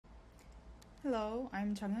Hello,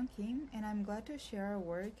 I'm Jung Kim, and I'm glad to share our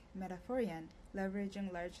work, Metaphorian,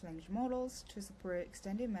 leveraging large language models to support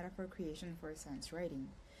extended metaphor creation for science writing.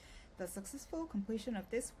 The successful completion of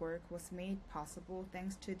this work was made possible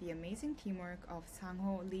thanks to the amazing teamwork of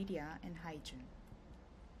Sang-ho, Lydia, and Haijun.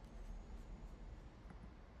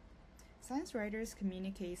 Science writers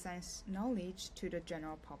communicate science knowledge to the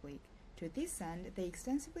general public. To this end, they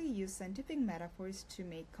extensively use scientific metaphors to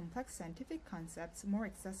make complex scientific concepts more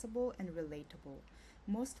accessible and relatable,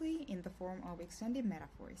 mostly in the form of extended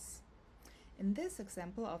metaphors. In this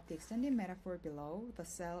example of the extended metaphor below, the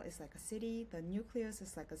cell is like a city, the nucleus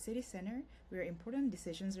is like a city center where important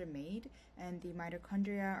decisions are made, and the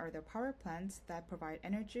mitochondria are the power plants that provide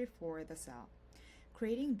energy for the cell.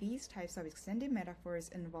 Creating these types of extended metaphors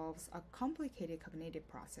involves a complicated cognitive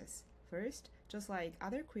process. First, just like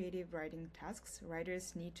other creative writing tasks,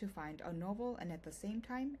 writers need to find a novel and at the same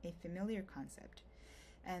time a familiar concept.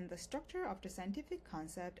 And the structure of the scientific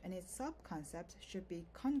concept and its sub-concepts should be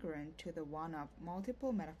congruent to the one of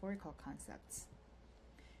multiple metaphorical concepts.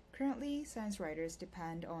 Currently, science writers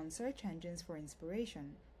depend on search engines for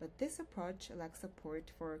inspiration, but this approach lacks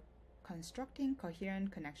support for constructing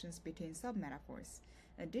coherent connections between sub-metaphors.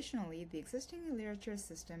 Additionally, the existing literature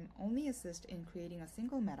system only assists in creating a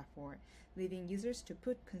single metaphor, leaving users to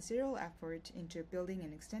put considerable effort into building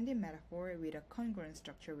an extended metaphor with a congruent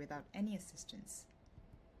structure without any assistance.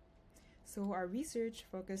 So our research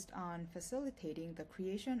focused on facilitating the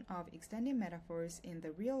creation of extended metaphors in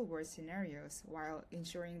the real-world scenarios while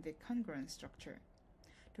ensuring the congruent structure.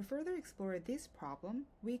 To further explore this problem,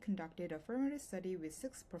 we conducted a affirmative study with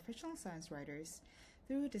 6 professional science writers.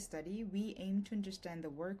 Through the study, we aimed to understand the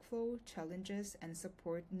workflow, challenges, and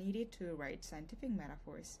support needed to write scientific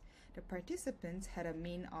metaphors. The participants had a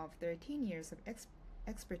mean of 13 years of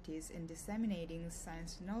expertise in disseminating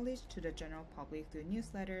science knowledge to the general public through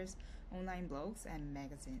newsletters, online blogs, and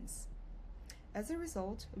magazines. As a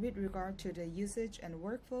result, with regard to the usage and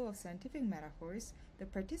workflow of scientific metaphors, the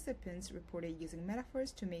participants reported using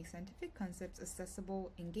metaphors to make scientific concepts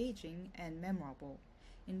accessible, engaging, and memorable.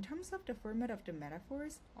 In terms of the format of the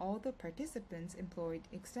metaphors, all the participants employed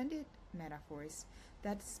extended metaphors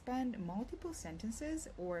that spanned multiple sentences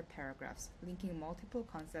or paragraphs, linking multiple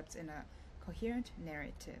concepts in a coherent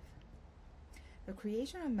narrative. The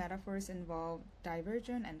creation of metaphors involved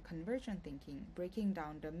divergent and convergent thinking, breaking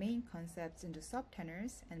down the main concepts into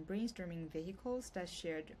subtenors and brainstorming vehicles that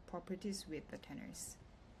shared properties with the tenors.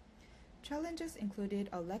 Challenges included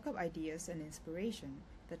a lack of ideas and inspiration,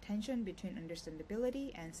 the tension between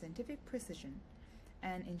understandability and scientific precision,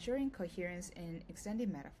 and ensuring coherence in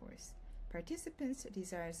extended metaphors. Participants'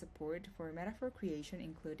 desired support for metaphor creation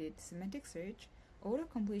included semantic search,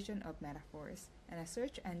 auto-completion of metaphors, and a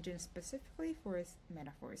search engine specifically for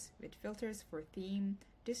metaphors, with filters for theme,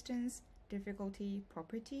 distance, difficulty,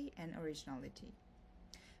 property, and originality.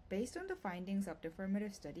 Based on the findings of the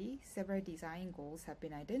affirmative study, several design goals have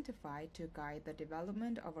been identified to guide the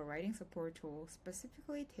development of a writing support tool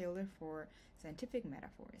specifically tailored for scientific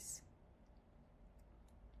metaphors.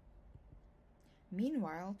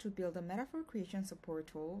 Meanwhile, to build a metaphor creation support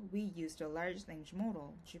tool, we used a large language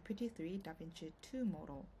model, GPT-3 DaVinci 2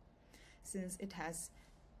 model. Since it has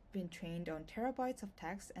been trained on terabytes of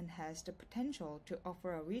text and has the potential to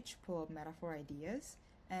offer a rich pool of metaphor ideas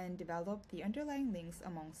and develop the underlying links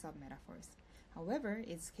among sub-metaphors. However,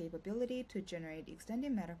 its capability to generate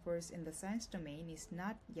extended metaphors in the science domain is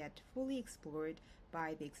not yet fully explored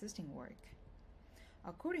by the existing work.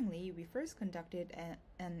 Accordingly, we first conducted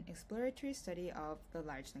an exploratory study of the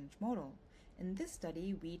large language model. In this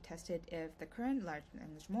study, we tested if the current large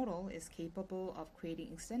language model is capable of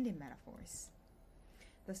creating extended metaphors.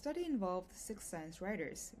 The study involved 6 science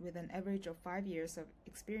writers with an average of 5 years of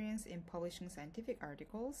experience in publishing scientific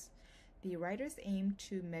articles. The writers aimed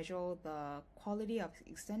to measure the quality of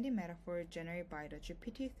extended metaphor generated by the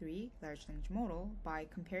GPT-3 large language model by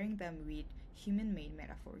comparing them with human-made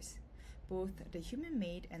metaphors. Both the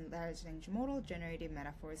human-made and large language model-generated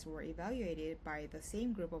metaphors were evaluated by the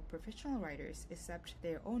same group of professional writers except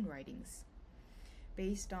their own writings.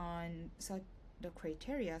 Based on the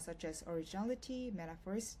criteria such as originality,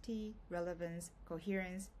 metaphoricity, relevance,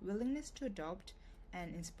 coherence, willingness to adopt,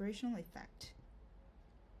 and inspirational effect.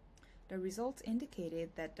 The results indicated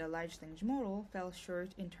that the large language model fell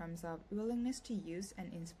short in terms of willingness to use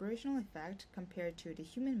and inspirational effect compared to the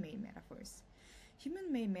human-made metaphors.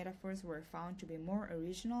 Human-made metaphors were found to be more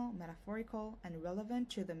original, metaphorical, and relevant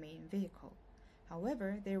to the main vehicle.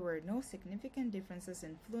 However, there were no significant differences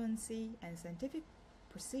in fluency and scientific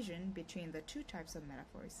precision between the 2 types of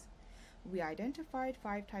metaphors. We identified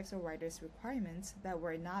 5 types of writers' requirements that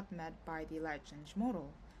were not met by the large language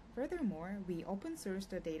model. Furthermore, we open-sourced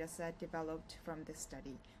the dataset developed from this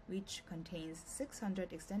study, which contains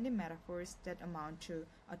 600 extended metaphors that amount to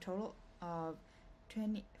a total of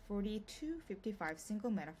 40 to 55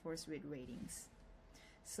 single metaphors with ratings.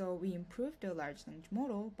 So we improved the large language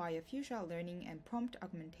model by a few-shot learning and prompt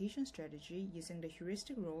augmentation strategy using the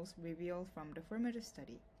heuristic rules revealed from the formative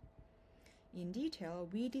study. In detail,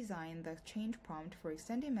 we designed the change prompt for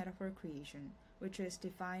extended metaphor creation, which is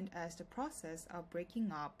defined as the process of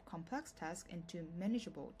breaking up complex tasks into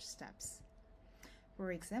manageable steps.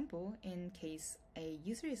 For example, in case a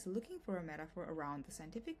user is looking for a metaphor around the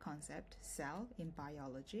scientific concept cell in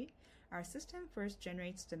biology, our system first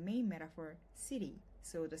generates the main metaphor city,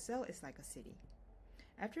 so the cell is like a city.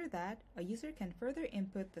 After that, a user can further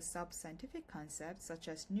input the sub-scientific concepts such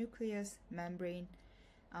as nucleus, membrane.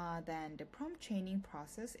 Then the prompt chaining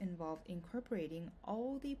process involved incorporating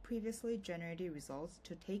all the previously generated results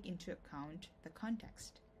to take into account the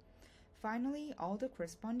context. Finally, all the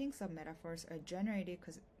corresponding sub-metaphors are generated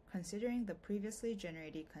considering the previously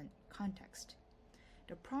generated context.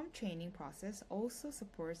 The prompt chaining process also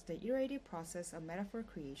supports the iterative process of metaphor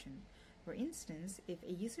creation. For instance, if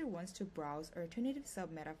a user wants to browse alternative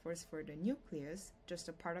sub-metaphors for the nucleus, just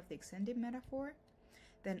a part of the extended metaphor,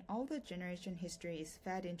 then all the generation history is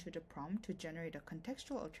fed into the prompt to generate a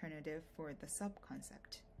contextual alternative for the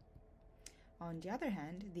sub-concept. On the other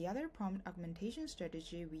hand, the other prompt augmentation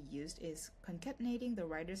strategy we used is concatenating the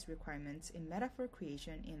writer's requirements in metaphor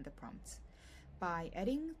creation in the prompts. By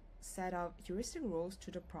adding set of heuristic rules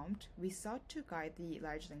to the prompt, we sought to guide the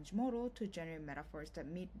large language model to generate metaphors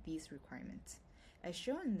that meet these requirements. As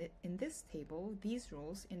shown in this table, these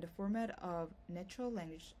rules, in the format of natural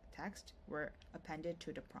language text, were appended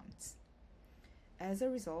to the prompts. As a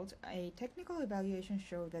result, a technical evaluation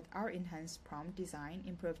showed that our enhanced prompt design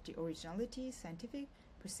improved the originality, scientific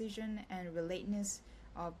precision, and relatedness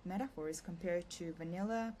of metaphors compared to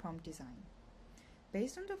vanilla prompt design.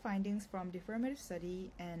 Based on the findings from the formative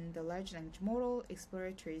study and the large language model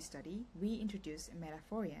exploratory study, we introduced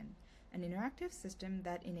Metaphorian, an interactive system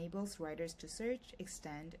that enables writers to search,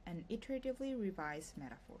 extend, and iteratively revise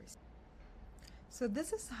metaphors. So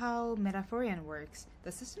this is how Metaphorian works.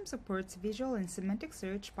 The system supports visual and semantic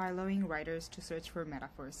search by allowing writers to search for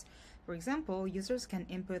metaphors. For example, users can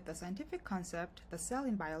input the scientific concept, the cell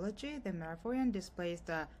in biology, then Metaphorian displays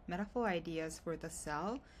the metaphor ideas for the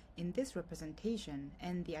cell in this representation,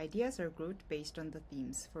 and the ideas are grouped based on the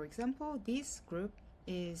themes. For example, this group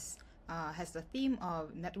has the theme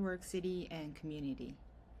of network, city, and community.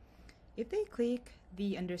 If they click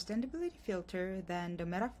the understandability filter, then the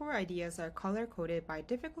metaphor ideas are color-coded by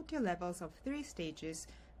difficulty levels of 3 stages: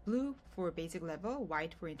 blue for basic level,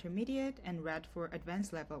 white for intermediate, and red for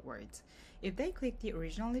advanced level words. If they click the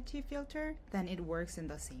originality filter, then it works in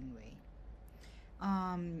the same way.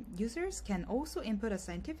 Users can also input a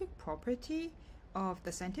scientific property of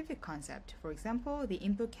the scientific concept. For example, the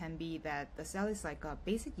input can be that the cell is like a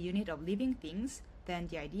basic unit of living things. Then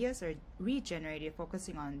the ideas are regenerated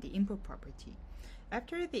focusing on the input property.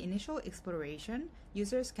 After the initial exploration,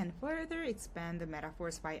 users can further expand the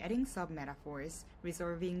metaphors by adding sub-metaphors,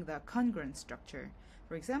 resolving the congruent structure.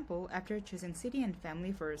 For example, after choosing city and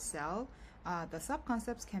family for a cell, the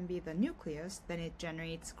sub-concepts can be the nucleus, then it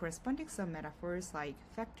generates corresponding sub-metaphors like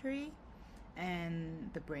factory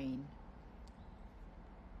and the brain.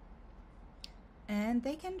 And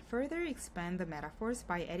they can further expand the metaphors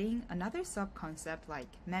by adding another sub-concept like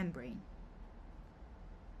membrane.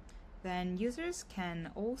 Then users can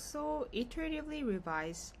also iteratively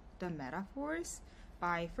revise the metaphors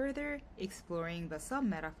by further exploring the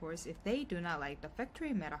sub-metaphors. If they do not like the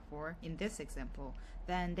factory metaphor in this example,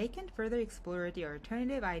 then they can further explore the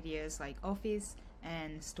alternative ideas like office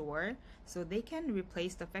and store, so they can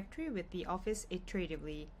replace the factory with the office,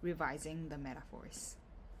 iteratively revising the metaphors.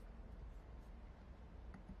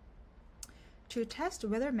 To test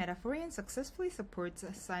whether Metaphorian successfully supports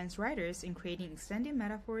science writers in creating extended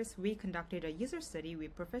metaphors, we conducted a user study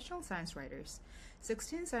with professional science writers.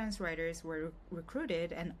 16 science writers were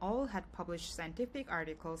recruited and all had published scientific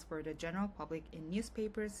articles for the general public in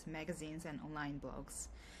newspapers, magazines, and online blogs.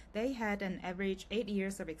 They had an average 8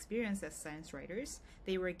 years of experience as science writers.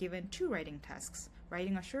 They were given 2 writing tasks: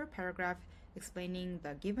 writing a short paragraph explaining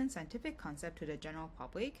the given scientific concept to the general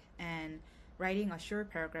public, and writing a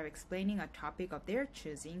short paragraph explaining a topic of their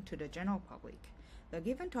choosing to the general public. The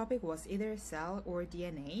given topic was either cell or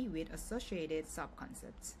DNA with associated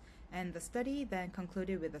sub-concepts, and the study then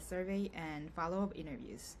concluded with a survey and follow-up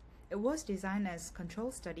interviews. It was designed as a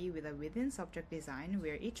control study with a within-subject design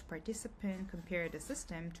where each participant compared the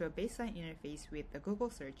system to a baseline interface with the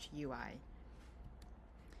Google Search UI.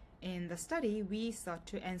 In the study, we sought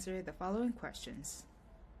to answer the following questions.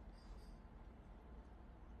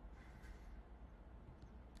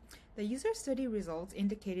 The user study results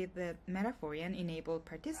indicated that Metaphorian enabled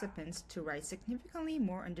participants to write significantly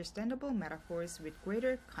more understandable metaphors with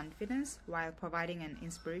greater confidence while providing an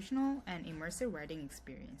inspirational and immersive writing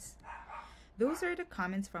experience. Those are the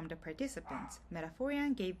comments from the participants.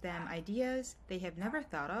 Metaphorian gave them ideas they have never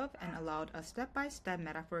thought of and allowed a step-by-step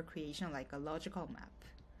metaphor creation like a logical map.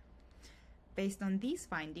 Based on these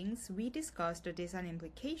findings, we discussed the design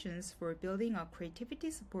implications for building a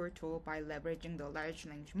creativity support tool by leveraging the large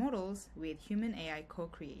language models with human AI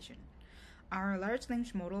co-creation. Our large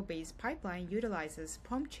language model-based pipeline utilizes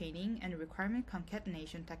prompt chaining and requirement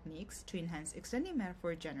concatenation techniques to enhance extended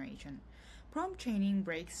metaphor generation. Prompt chaining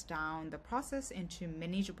breaks down the process into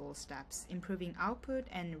manageable steps, improving output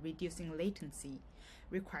and reducing latency.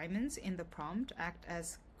 Requirements in the prompt act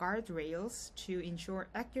as guardrails to ensure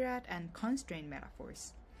accurate and constrained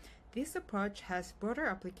metaphors. This approach has broader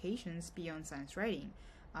applications beyond science writing,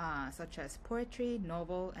 such as poetry,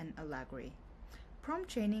 novel, and allegory. Prompt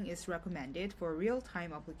chaining is recommended for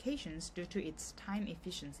real-time applications due to its time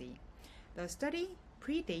efficiency. The study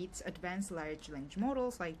predates advanced large language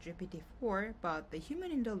models like GPT-4, but the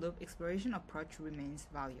human-in-the-loop exploration approach remains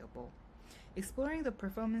valuable. Exploring the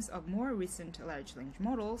performance of more recent large language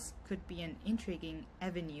models could be an intriguing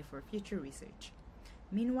avenue for future research.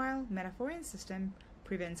 Meanwhile, Metaphorian system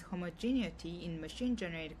prevents homogeneity in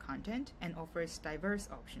machine-generated content and offers diverse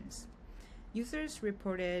options. Users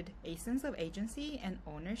reported a sense of agency and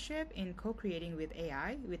ownership in co-creating with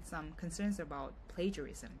AI, with some concerns about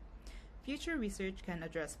plagiarism. Future research can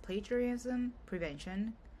address plagiarism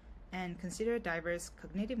prevention and consider diverse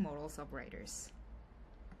cognitive models of writers.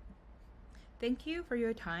 Thank you for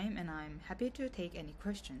your time, and I'm happy to take any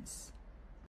questions.